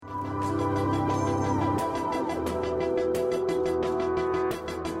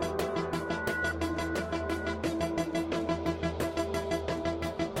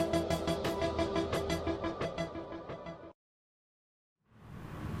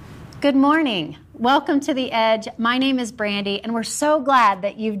Good morning. Welcome to The Edge. My name is Brandy, and we're so glad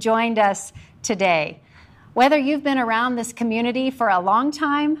that you've joined us today. Whether you've been around this community for a long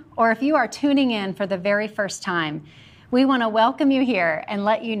time or if you are tuning in for the very first time, we want to welcome you here and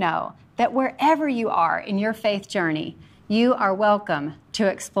let you know that wherever you are in your faith journey, you are welcome to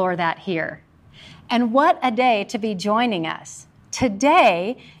explore that here. And what a day to be joining us.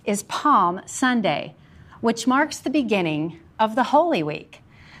 Today is Palm Sunday, which marks the beginning of the Holy Week.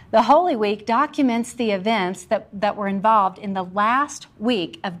 The Holy Week documents the events that were involved in the last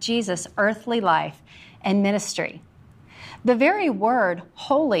week of Jesus' earthly life and ministry. The very word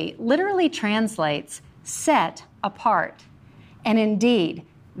holy literally translates set apart. And indeed,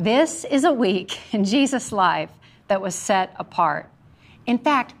 this is a week in Jesus' life that was set apart. In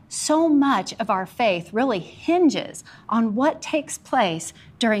fact, so much of our faith really hinges on what takes place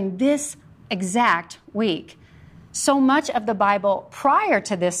during this exact week. So much of the Bible prior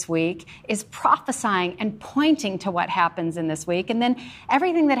to this week is prophesying and pointing to what happens in this week, and then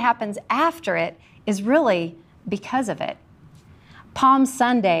everything that happens after it is really because of it. Palm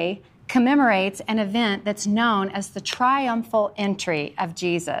Sunday commemorates an event that's known as the triumphal entry of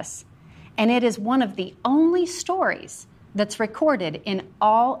Jesus, and it is one of the only stories that's recorded in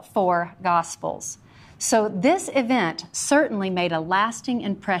all four Gospels. So this event certainly made a lasting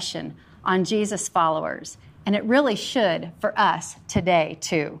impression on Jesus' followers, and it really should for us today,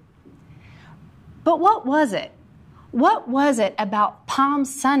 too. But what was it? What was it about Palm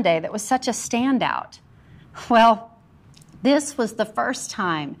Sunday that was such a standout? Well, this was the first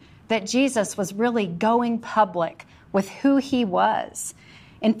time that Jesus was really going public with who he was.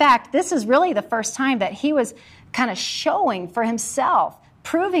 In fact, this is really the first time that he was kind of showing for himself,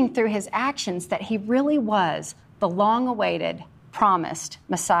 proving through his actions that he really was the long-awaited, promised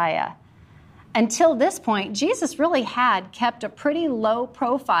Messiah. Until this point, Jesus really had kept a pretty low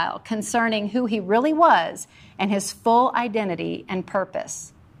profile concerning who he really was and his full identity and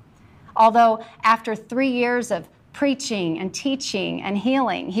purpose. Although after 3 years of preaching and teaching and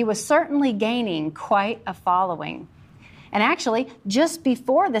healing, he was certainly gaining quite a following. And actually, just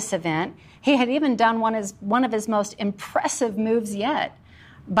before this event, he had even done one of his most impressive moves yet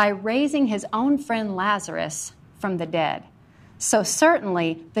by raising his own friend Lazarus from the dead. So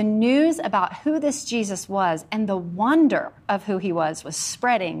certainly, the news about who this Jesus was and the wonder of who he was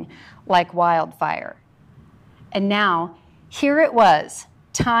spreading like wildfire. And now, here it was,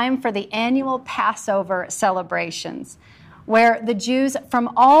 time for the annual Passover celebrations, where the Jews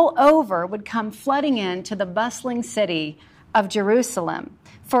from all over would come flooding into the bustling city of Jerusalem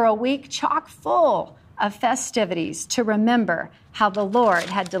for a week chock full of festivities to remember how the Lord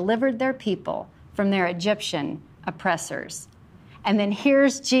had delivered their people from their Egyptian oppressors. And then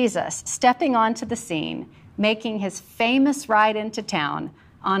here's Jesus stepping onto the scene, making his famous ride into town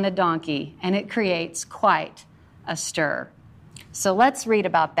on a donkey, and it creates quite a stir. So let's read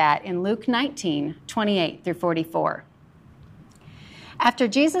about that in Luke 19, 28 through 44. After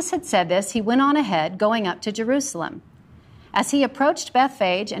Jesus had said this, he went on ahead, going up to Jerusalem. As he approached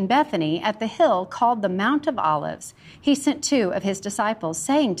Bethphage and Bethany at the hill called the Mount of Olives, he sent 2 of his disciples,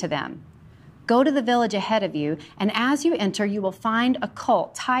 saying to them, "Go to the village ahead of you, and as you enter, you will find a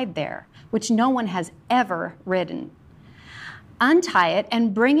colt tied there, which no one has ever ridden. Untie it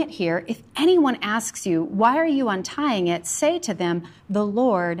and bring it here. If anyone asks you, 'Why are you untying it?' say to them, 'The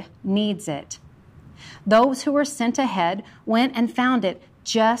Lord needs it.'" Those who were sent ahead went and found it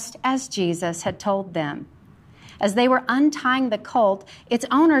just as Jesus had told them. As they were untying the colt, its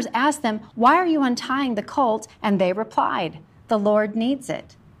owners asked them, "Why are you untying the colt?" And they replied, "The Lord needs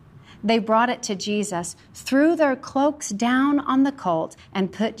it." They brought it to Jesus, threw their cloaks down on the colt,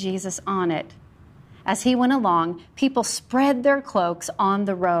 and put Jesus on it. As he went along, people spread their cloaks on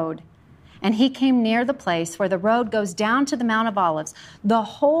the road. And he came near the place where the road goes down to the Mount of Olives. The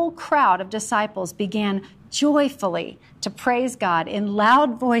whole crowd of disciples began joyfully to praise God in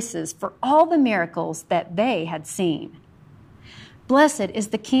loud voices for all the miracles that they had seen. "Blessed is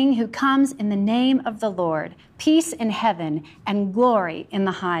the King who comes in the name of the Lord, peace in heaven and glory in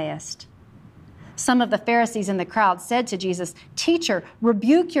the highest." Some of the Pharisees in the crowd said to Jesus, "Teacher,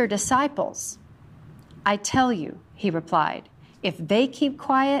 rebuke your disciples." "I tell you," he replied, "if they keep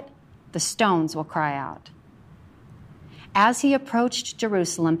quiet, the stones will cry out." As he approached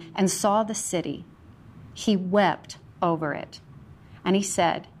Jerusalem and saw the city, he wept over it. And he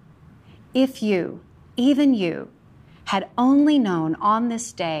said, "If you, even you, had only known on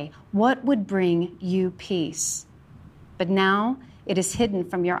this day what would bring you peace. But now it is hidden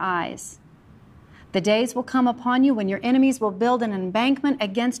from your eyes. The days will come upon you when your enemies will build an embankment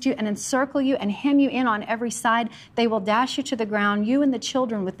against you and encircle you and hem you in on every side. They will dash you to the ground, you and the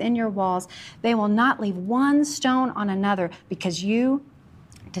children within your walls. They will not leave one stone on another because you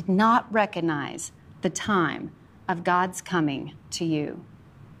did not recognize the time of God's coming to you.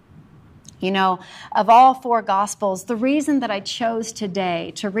 You know, of all four Gospels, the reason that I chose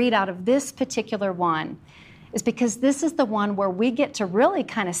today to read out of this particular one is because this is the one where we get to really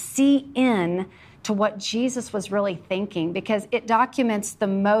kind of see in to what Jesus was really thinking, because it documents the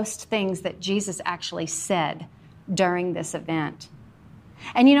most things that Jesus actually said during this event.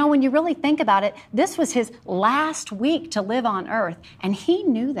 And you know, when you really think about it, this was his last week to live on earth, and he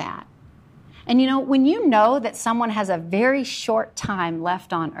knew that. And you know, when you know that someone has a very short time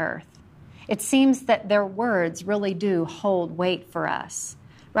left on earth, it seems that their words really do hold weight for us.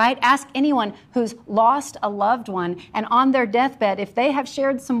 Right? Ask anyone who's lost a loved one and on their deathbed, if they have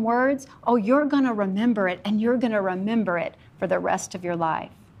shared some words, oh, you're going to remember it, and you're going to remember it for the rest of your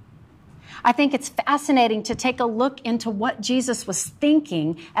life. I think it's fascinating to take a look into what Jesus was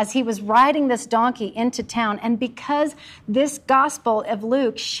thinking as he was riding this donkey into town. And because this Gospel of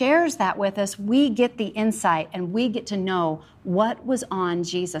Luke shares that with us, we get the insight and we get to know what was on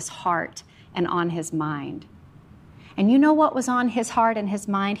Jesus' heart and on his mind. And you know what was on his heart and his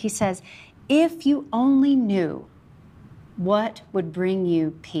mind? He says, if you only knew what would bring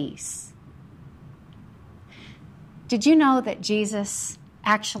you peace. Did you know that Jesus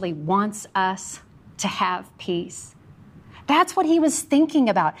actually wants us to have peace? That's what he was thinking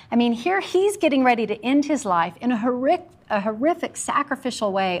about. I mean, here he's getting ready to end his life in a horrific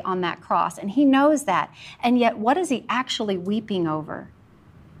sacrificial way on that cross, and he knows that. And yet, what is he actually weeping over?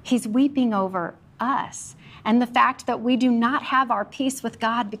 He's weeping over us. And the fact that we do not have our peace with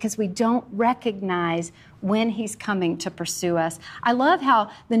God because we don't recognize when he's coming to pursue us. I love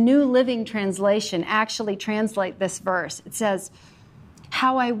how the New Living Translation actually translates this verse. It says,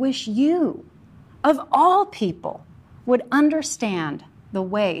 how I wish you, of all people, would understand the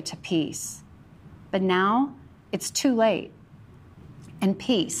way to peace. But now it's too late, and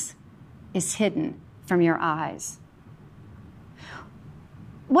peace is hidden from your eyes.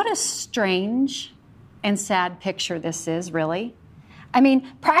 What a strange and sad picture this is, really. I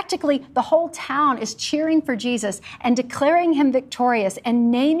mean, practically the whole town is cheering for Jesus and declaring him victorious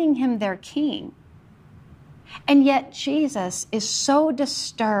and naming him their king. And yet Jesus is so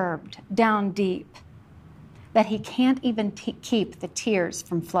disturbed down deep that he can't even keep the tears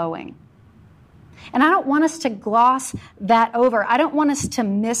from flowing. And I don't want us to gloss that over. I don't want us to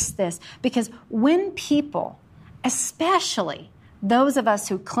miss this, because when people, especially those of us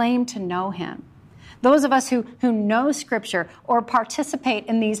who claim to know him, those of us who know Scripture or participate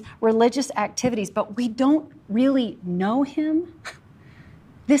in these religious activities, but we don't really know him,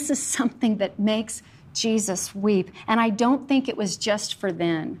 this is something that makes Jesus weep. And I don't think it was just for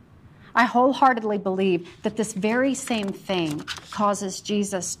then. I wholeheartedly believe that this very same thing causes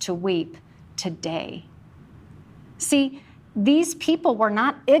Jesus to weep today. See, these people were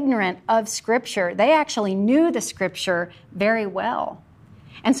not ignorant of Scripture. They actually knew the Scripture very well.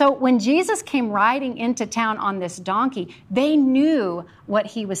 And so when Jesus came riding into town on this donkey, they knew what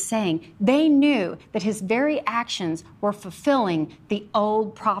he was saying. They knew that his very actions were fulfilling the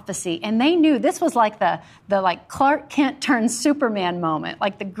old prophecy. And they knew this was like the Clark Kent turned Superman moment,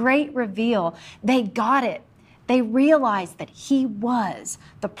 like the great reveal. They got it. They realized that he was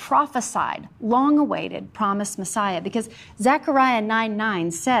the prophesied, long-awaited, promised Messiah. Because Zechariah 9:9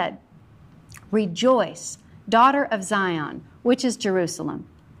 said, "Rejoice, daughter of Zion, which is Jerusalem.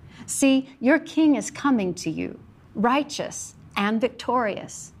 See, your king is coming to you, righteous and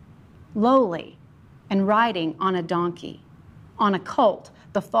victorious, lowly and riding on a donkey, on a colt,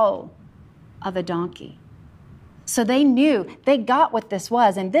 the foal of a donkey." So they knew, they got what this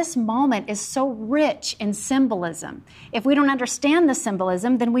was. And this moment is so rich in symbolism. If we don't understand the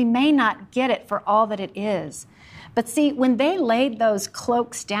symbolism, then we may not get it for all that it is. But see, when they laid those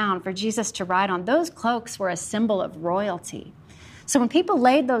cloaks down for Jesus to ride on, those cloaks were a symbol of royalty. So when people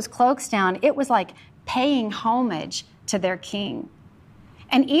laid those cloaks down, it was like paying homage to their king.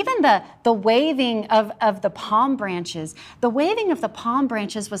 And even the waving of the palm branches, the waving of the palm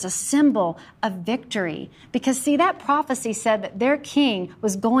branches was a symbol of victory. Because see, that prophecy said that their king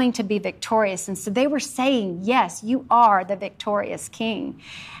was going to be victorious. And so they were saying, yes, you are the victorious king.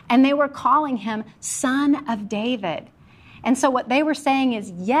 And they were calling him Son of David. And so what they were saying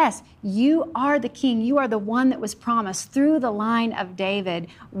is, yes, you are the king. You are the one that was promised through the line of David.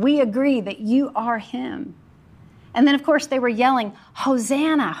 We agree that you are him. And then, of course, they were yelling,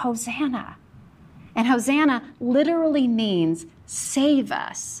 Hosanna, Hosanna. And Hosanna literally means save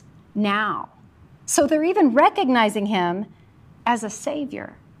us now. So they're even recognizing him as a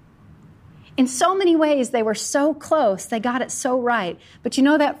Savior. In so many ways, they were so close. They got it so right. But you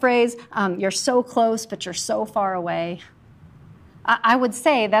know that phrase, you're so close, but you're so far away? I would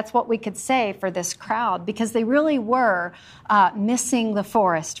say that's what we could say for this crowd, because they really were missing the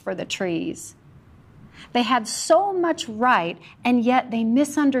forest for the trees. They had so much right, and yet they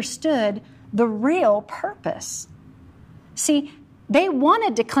misunderstood the real purpose. See, they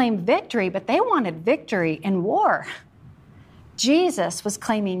wanted to claim victory, but they wanted victory in war. Jesus was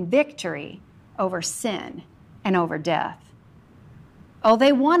claiming victory over sin and over death. Oh,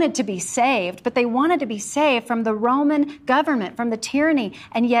 they wanted to be saved, but they wanted to be saved from the Roman government, from the tyranny,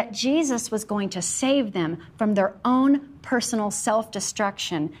 and yet Jesus was going to save them from their own personal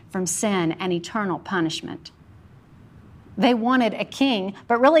self-destruction from sin and eternal punishment. They wanted a king,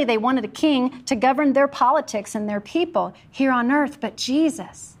 but really they wanted a king to govern their politics and their people here on earth. But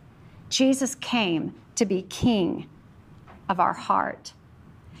Jesus came to be king of our heart.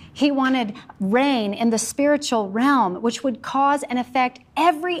 He wanted reign in the spiritual realm, which would cause and affect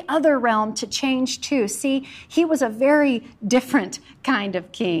every other realm to change too. See, he was a very different kind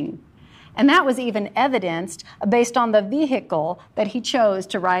of king. And that was even evidenced based on the vehicle that he chose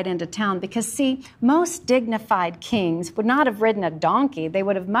to ride into town. Because, see, most dignified kings would not have ridden a donkey. They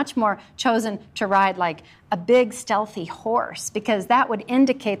would have much more chosen to ride like a big, stealthy horse, because that would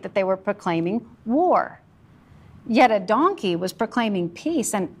indicate that they were proclaiming war. Yet a donkey was proclaiming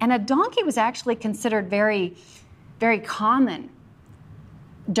peace, and a donkey was actually considered very, very common,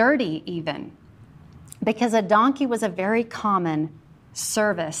 dirty even, because a donkey was a very common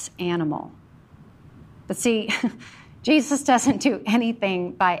service animal. But see, Jesus doesn't do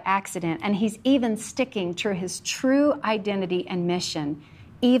anything by accident, and he's even sticking to his true identity and mission,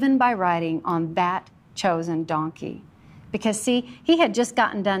 even by riding on that chosen donkey. Because, see, he had just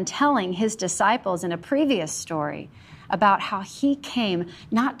gotten done telling his disciples in a previous story about how he came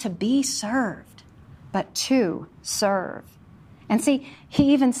not to be served, but to serve. And see,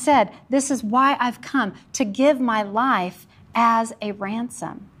 he even said, this is why I've come, to give my life as a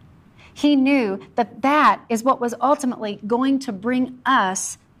ransom. He knew that that is what was ultimately going to bring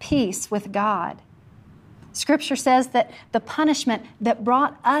us peace with God. Scripture says that the punishment that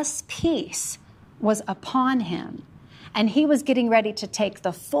brought us peace was upon him. And he was getting ready to take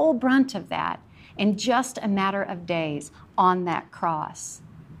the full brunt of that in just a matter of days on that cross.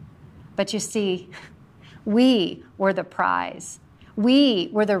 But you see, we were the prize. We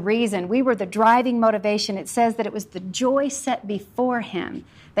were the reason. We were the driving motivation. It says that it was the joy set before him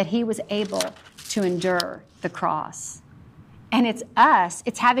that he was able to endure the cross. And it's us,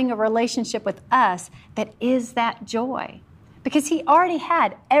 it's having a relationship with us that is that joy. Because he already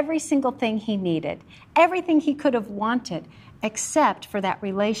had every single thing he needed, everything he could have wanted, except for that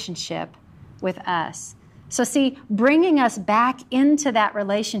relationship with us. So see, bringing us back into that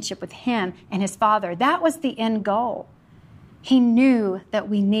relationship with him and his Father, that was the end goal. He knew that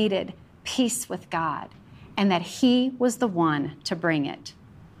we needed peace with God and that he was the one to bring it.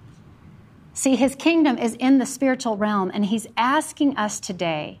 See, his kingdom is in the spiritual realm, and he's asking us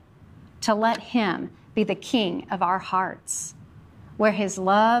today to let him be the king of our hearts, where his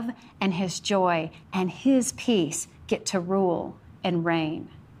love and his joy and his peace get to rule and reign.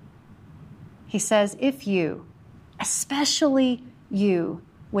 He says, if you, especially you,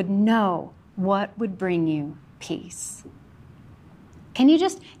 would know what would bring you peace. Can you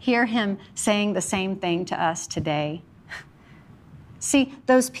just hear him saying the same thing to us today? See,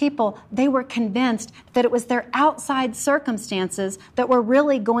 those people, they were convinced that it was their outside circumstances that were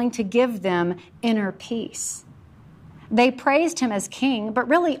really going to give them inner peace. They praised him as king, but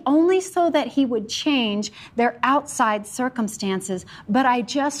really only so that he would change their outside circumstances. But I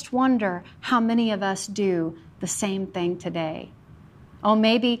just wonder how many of us do the same thing today. Oh,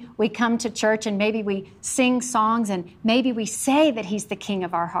 maybe we come to church and maybe we sing songs and maybe we say that he's the king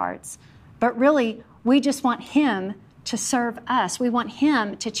of our hearts. But really, we just want him to serve us. We want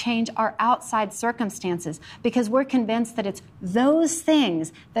him to change our outside circumstances because we're convinced that it's those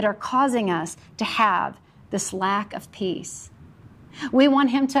things that are causing us to have this lack of peace. We want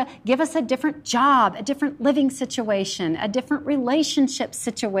him to give us a different job, a different living situation, a different relationship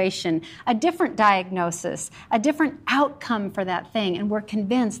situation, a different diagnosis, a different outcome for that thing. And we're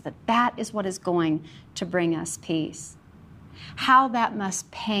convinced that that is what is going to bring us peace. How that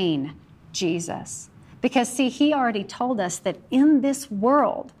must pain Jesus. Because, see, he already told us that in this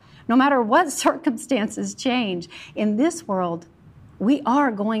world, no matter what circumstances change, in this world, we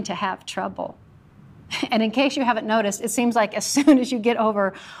are going to have trouble. And in case you haven't noticed, it seems like as soon as you get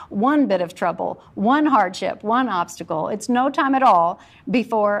over one bit of trouble, one hardship, one obstacle, it's no time at all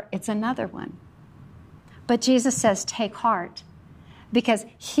before it's another one. But Jesus says, take heart, because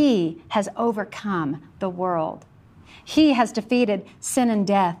he has overcome the world. He has defeated sin and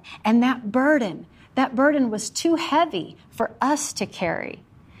death, and that burden was too heavy for us to carry.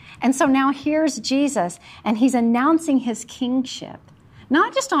 And so now here's Jesus, and he's announcing his kingship,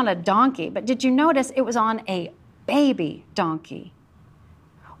 not just on a donkey, but did you notice it was on a baby donkey?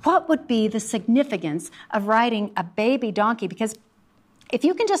 What would be the significance of riding a baby donkey? Because if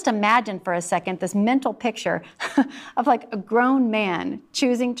you can just imagine for a second this mental picture of like a grown man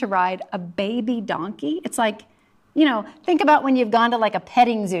choosing to ride a baby donkey, it's like, think about when you've gone to like a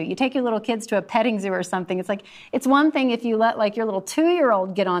petting zoo. You take your little kids to a petting zoo or something. It's like, it's one thing if you let like your little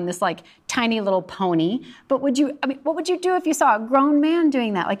 2-year-old get on this like tiny little pony, but what would you do if you saw a grown man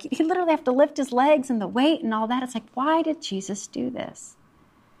doing that? Like he literally have to lift his legs and the weight and all that. It's like, why did Jesus do this?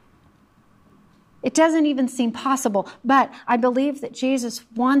 It doesn't even seem possible, but I believe that Jesus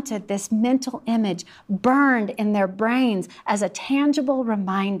wanted this mental image burned in their brains as a tangible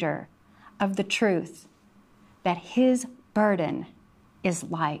reminder of the truth that his burden is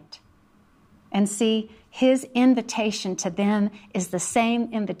light. And see, his invitation to them is the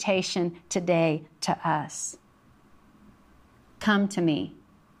same invitation today to us. Come to me,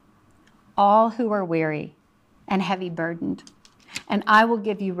 all who are weary and heavy burdened, and I will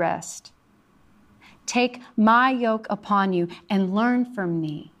give you rest. Take my yoke upon you and learn from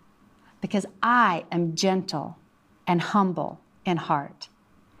me, because I am gentle and humble in heart,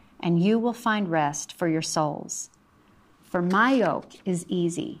 and you will find rest for your souls. For my yoke is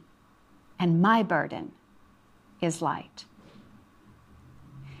easy, and my burden is light.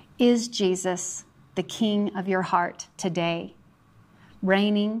 Is Jesus the King of your heart today,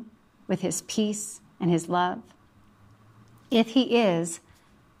 reigning with his peace and his love? If he is,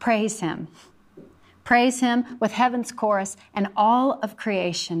 praise him. Praise him with heaven's chorus and all of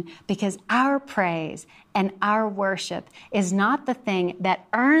creation, because our praise and our worship is not the thing that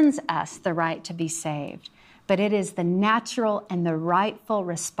earns us the right to be saved, but it is the natural and the rightful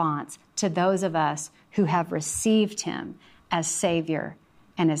response to those of us who have received him as Savior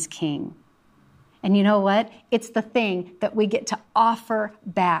and as King. And you know what? It's the thing that we get to offer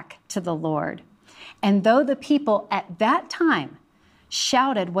back to the Lord. And though the people at that time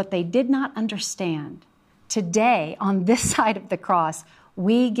shouted what they did not understand, today, on this side of the cross,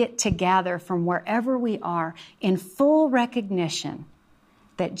 we get to gather from wherever we are in full recognition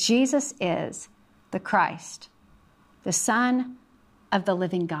that Jesus is the Christ, the Son of the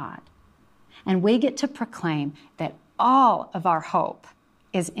living God. And we get to proclaim that all of our hope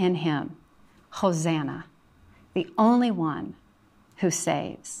is in him. Hosanna, the only one who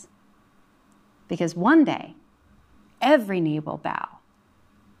saves. Because one day, every knee will bow,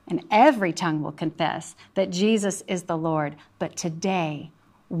 and every tongue will confess that Jesus is the Lord. But today,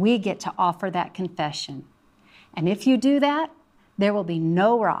 we get to offer that confession. And if you do that, there will be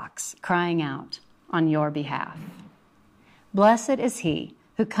no rocks crying out on your behalf. Blessed is he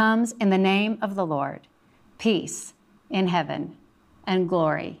who comes in the name of the Lord. Peace in heaven and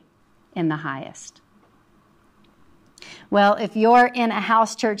glory in the highest. Well, if you're in a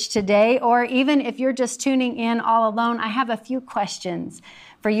house church today, or even if you're just tuning in all alone, I have a few questions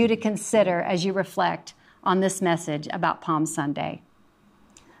for you to consider as you reflect on this message about Palm Sunday.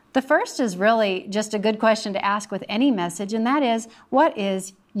 The first is really just a good question to ask with any message, and that is, what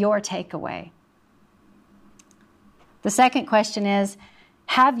is your takeaway? The second question is,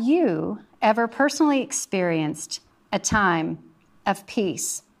 have you ever personally experienced a time of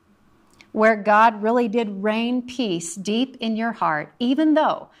peace where God really did rain peace deep in your heart, even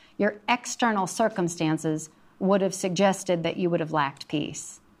though your external circumstances would have suggested that you would have lacked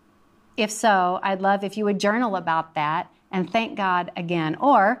peace? If so, I'd love if you would journal about that and thank God again,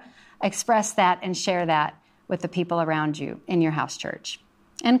 or express that and share that with the people around you in your house church.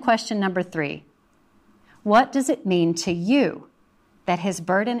 And question number 3, what does it mean to you that his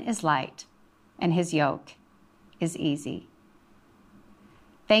burden is light and his yoke is easy?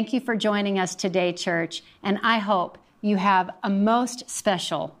 Thank you for joining us today, church, and I hope you have a most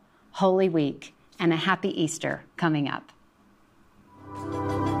special Holy Week and a happy Easter coming up.